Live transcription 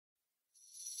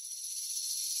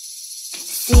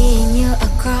Seeing you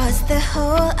across the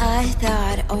hall, I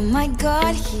thought, oh my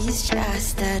God, he's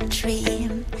just a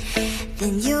dream.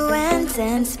 Then you went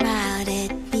and smiled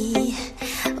at me.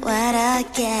 What a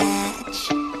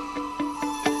catch.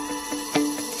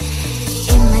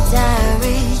 In my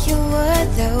diary, you were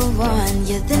the one.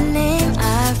 You're the name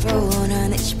I wrote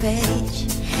on each page.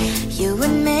 You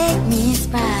would make me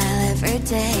smile every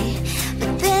day.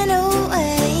 But then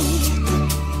wait,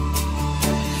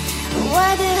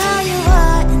 what the hell you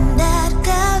are in that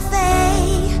cafe,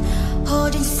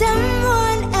 holding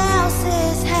someone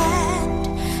else's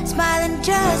hand, smiling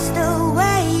just the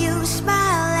way you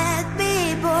smile at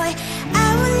me, boy. I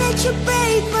will let you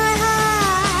break my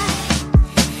heart.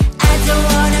 I don't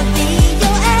wanna be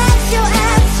your ex, your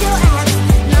ex, your ex.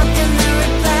 Not gonna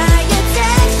reply your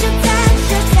text, your text,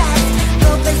 your text.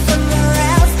 Hoping somewhere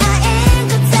else, I ain't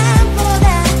got time for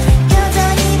that. You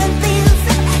don't even feel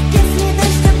so, gives me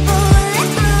vegetable.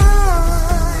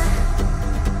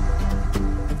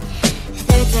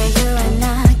 Third day you are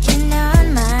knocking on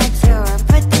my door,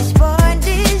 but this board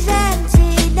is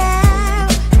empty now.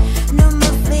 No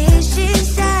more fishes,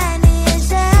 sunny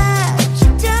as out. You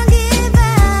don't give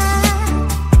up.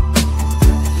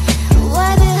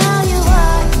 What the hell you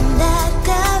are in that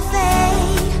cafe,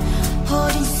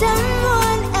 holding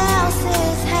someone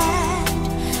else's hand,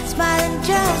 smiling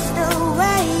just the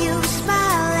way you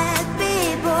smile at me,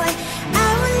 boy. I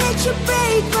will let you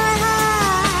break my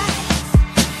heart.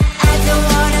 I don't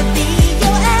wanna be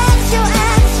your ex, your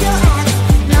ex, your ex.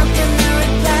 Not gonna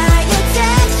reply your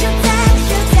text, your text,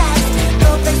 your text.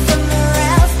 Hoping somewhere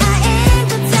else, I ain't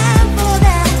got time for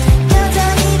that. You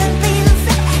don't even feel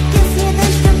so, gives me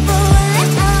vegetable.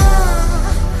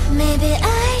 Maybe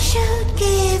I should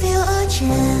give you a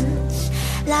chance.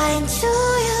 Lying to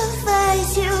your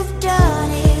face, you've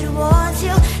done it once,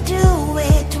 you'll do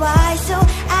it twice, so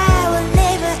I will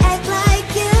never act like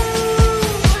you.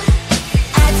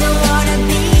 I don't wanna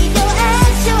be your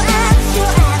ex, your ex,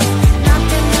 your ex. Not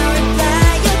gonna reply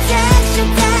your text, your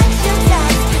text, your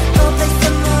text. Hoping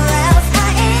somewhere else, I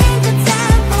ain't got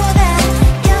time for that.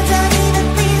 You don't even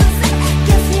feel so,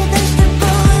 gives me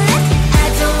vegetable. I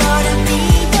don't wanna be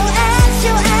your ex,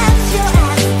 your ex, your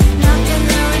ex. Not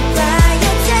gonna reply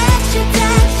your text, your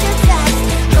text, your text.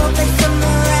 Hoping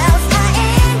somewhere else, I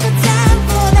ain't got time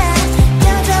for that.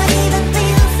 You don't even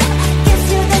feel so, gives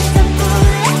you vegetable.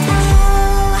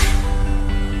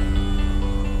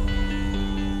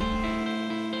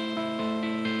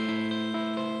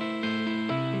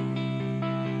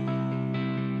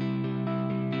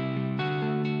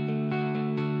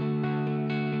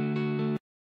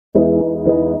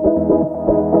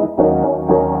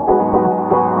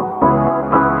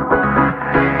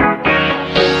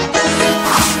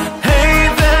 Hey,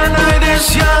 the night is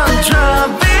young,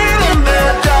 driving in the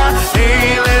dark.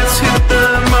 Hey, let's hit the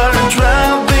mud and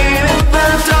driving in the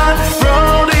dark.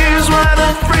 Road is wide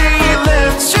and free,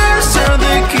 let's just turn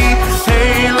the key.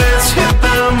 Hey, let's hit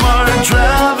the mud and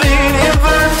driving in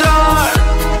the dark.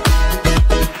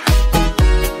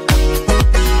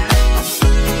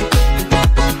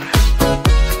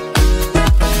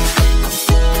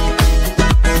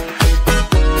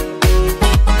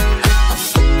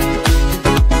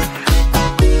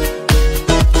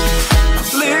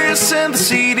 Listen, the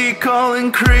city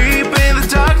calling, creep in the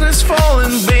darkness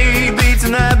falling. Baby,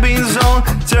 tonight being on.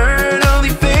 Turn on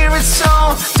your favorite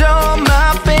song. Don't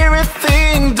my favorite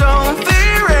thing. Don't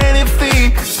fear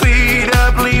anything. Speed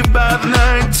up, leave by the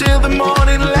night till the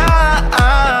morning light.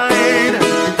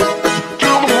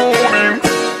 Till the morning.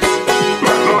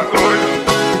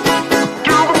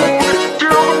 Till the morning.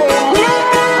 Till the morning.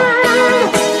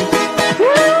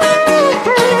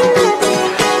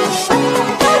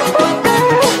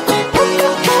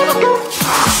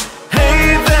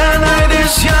 Hey, the night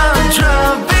is young,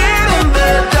 driving in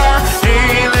the dark.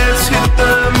 Hey, let's hit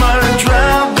the mud and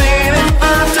driving in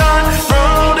the dark.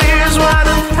 Road is wide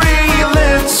and free,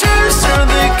 let's just turn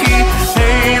the key.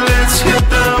 Hey,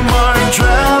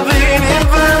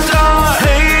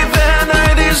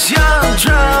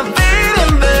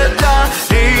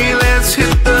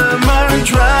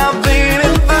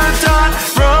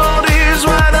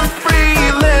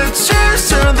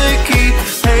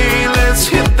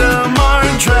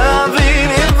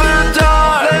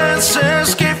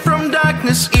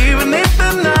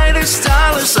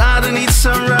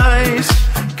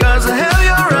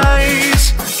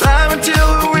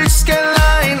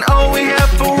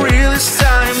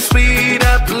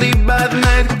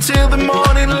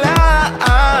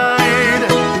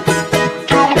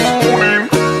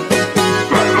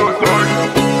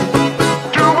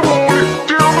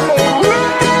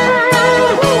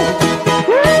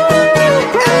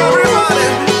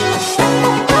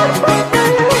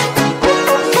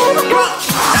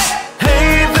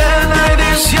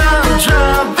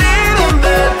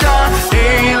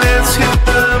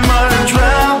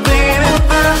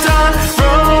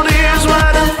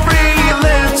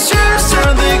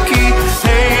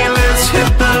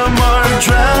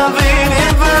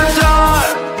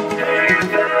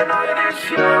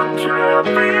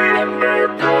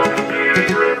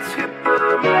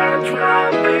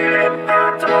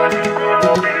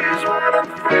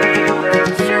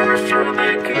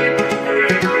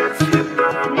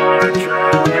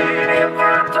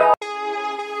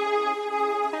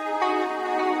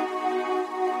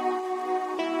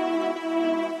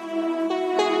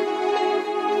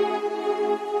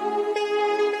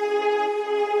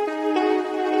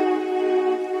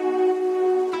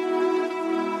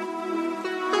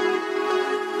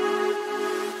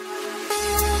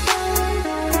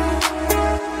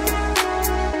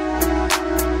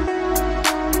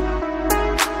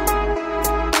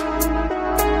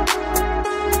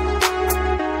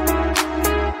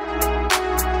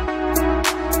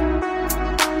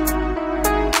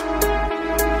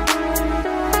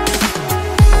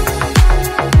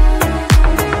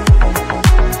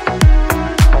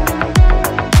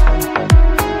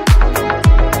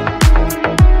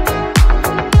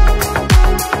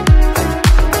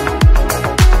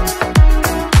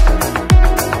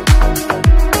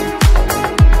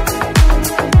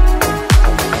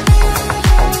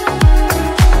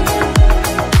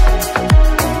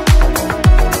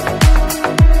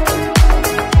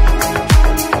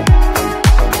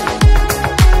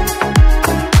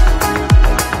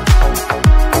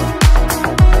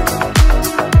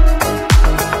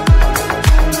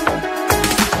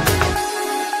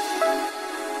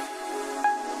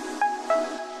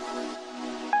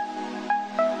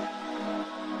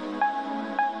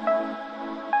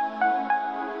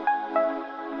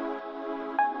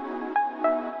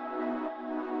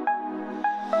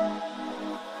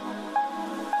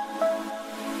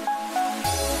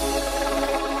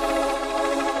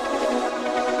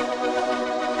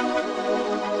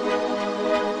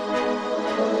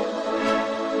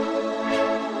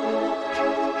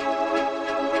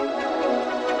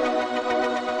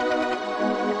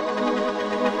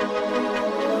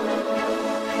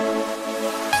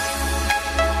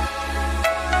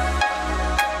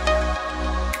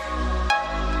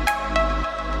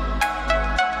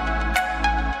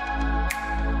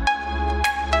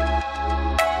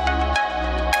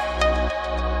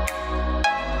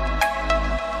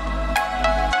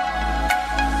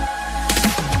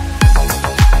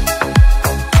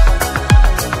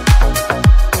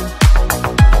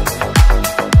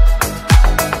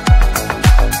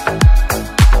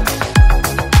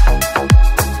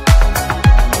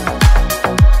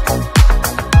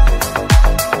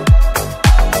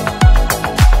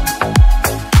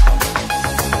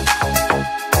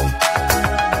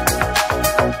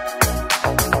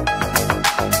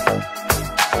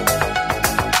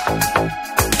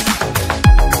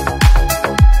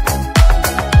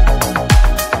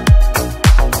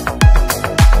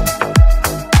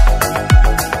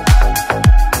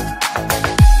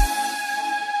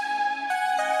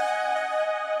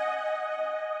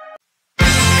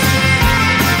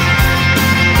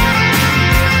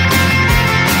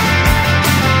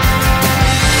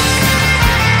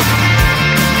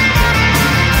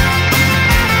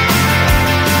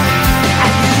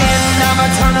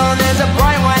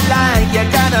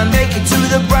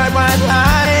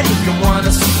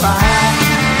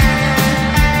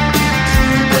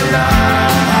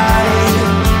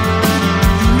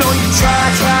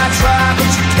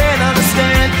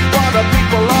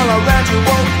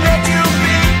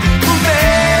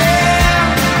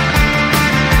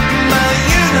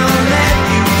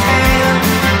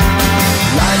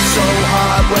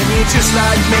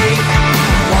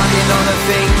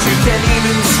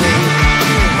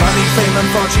 and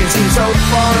fortune seem so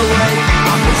far away.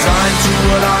 I'm resigned to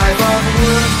a life of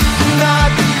work,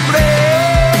 not play.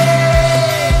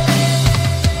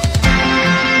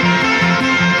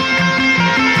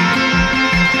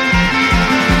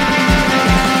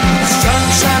 Sun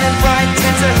shining bright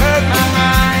tends to hurt my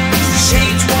eyes.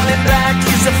 Shades worn in black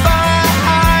is a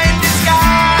fine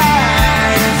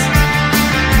disguise.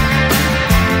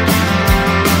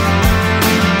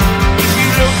 If you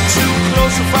look too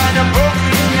close you'll find a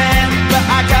broken man, but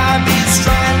I gotta be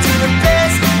strong and do the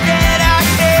best that I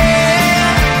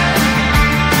can.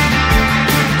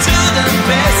 Do the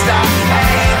best I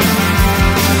can.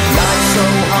 Life's so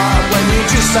hard when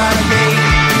you're just like me,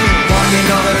 wanting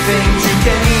all the things you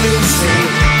can't even see.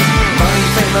 Money,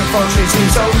 fame and fortune seem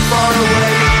so far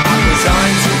away. I'm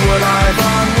resigned to a life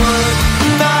on work,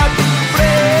 not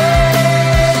play.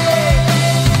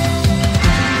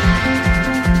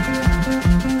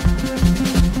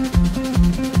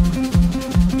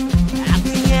 At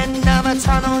the end of a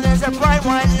tunnel there's a bright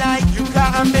white light. You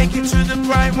gotta make it to the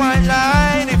bright white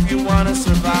light if you wanna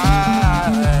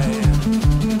survive.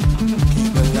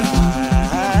 Keep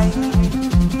alive.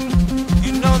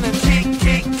 You know them kick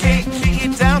you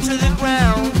down to the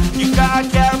ground. You gotta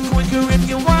get up quicker if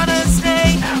you wanna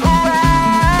stay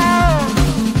around.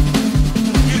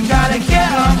 You gotta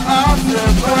get up off the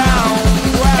ground.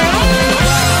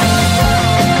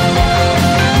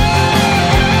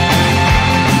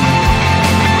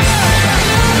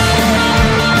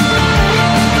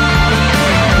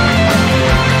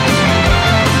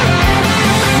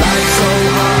 Life's so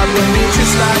hard when you're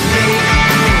just like me,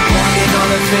 wanting all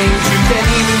the things you can't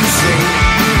even see.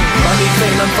 Money,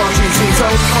 fame and fortune seem so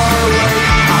far away.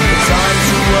 I'm resigned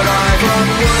to what I've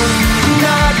unworked,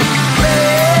 not play.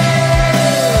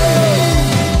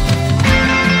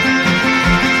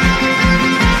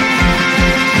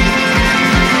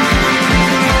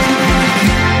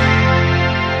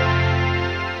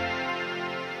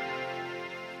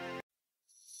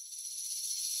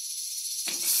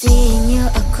 Seeing you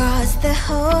across the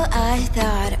hall, I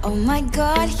thought, oh my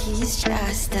god, he's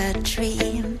just a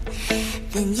dream.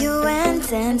 Then you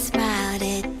went and smiled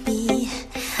at me,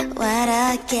 what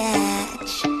a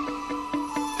catch.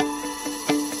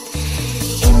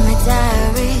 In my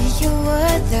diary, you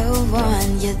were the one,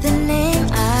 you're the name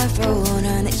I wrote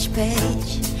on each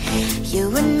page. You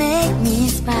would make me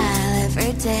smile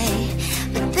every day,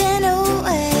 but then oh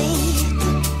wait,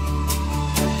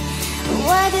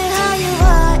 why the hell you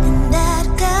are in that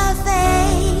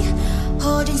cafe,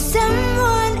 holding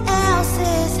someone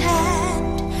else's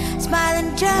hand,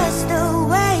 smiling just the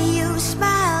way you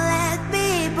smile at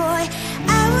me, boy.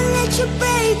 I will let you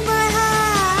break my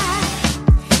heart.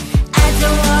 I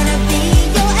don't wanna be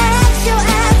your ex, your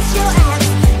ex, your ex.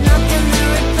 Not gonna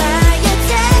reply your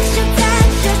text, your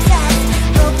text, your text.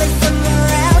 Go play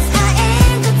somewhere else, I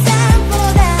ain't got time for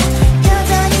that. You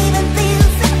don't even feel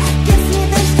so, gives me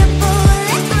vegetable.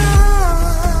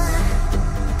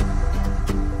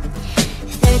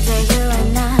 Third day you are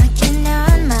knocking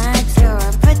on my door,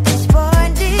 but this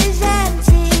board is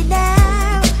empty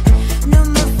now. No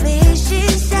more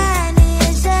fishes, shiny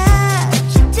as up.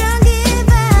 You don't give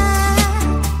up.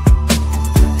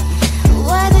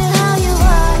 Why the hell you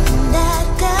are in that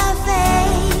cafe,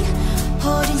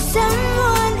 holding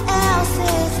someone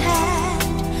else's hand,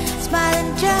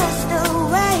 smiling just the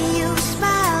way you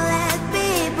smile at me,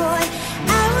 boy.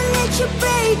 I will let you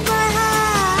break my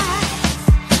heart.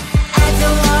 I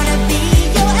don't wanna be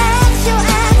your ex, your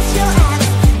ex, your ex.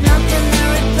 Not gonna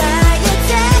reply your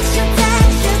text, your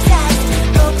text, your text.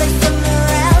 Go play somewhere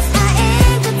else, I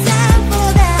ain't got time for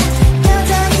that. You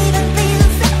don't even feel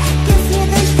so, gives me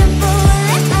vegetable.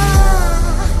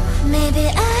 Maybe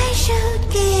I should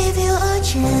give you a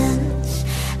chance.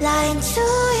 Lying to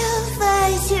your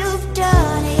face, you've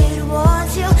done it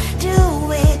once, you do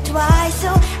it twice,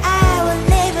 so I will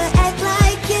never act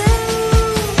like you.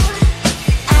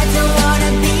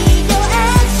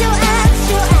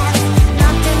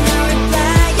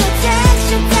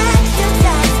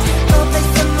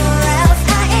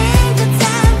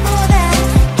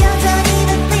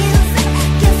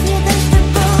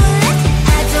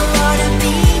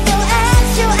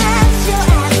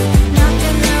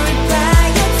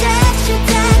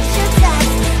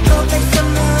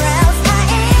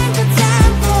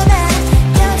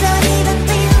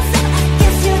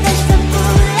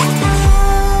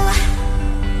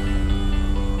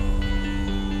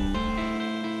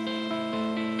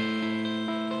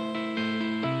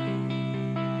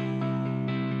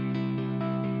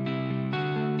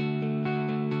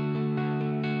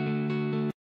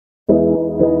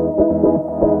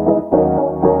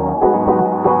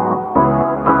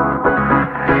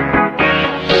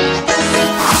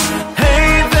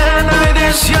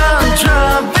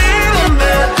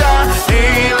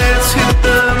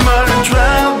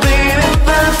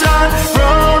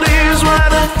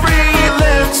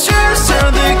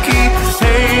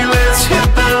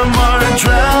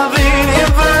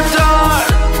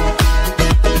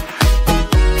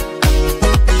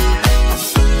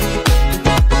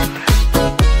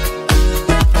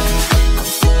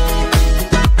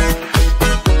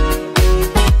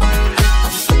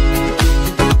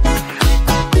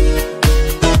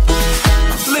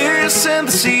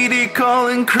 the CD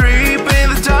calling, creep in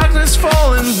the darkness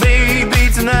falling.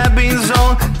 Baby, tonight being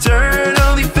on. Turn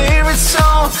on your favorite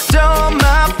song. Do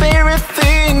my favorite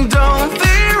thing. Don't feel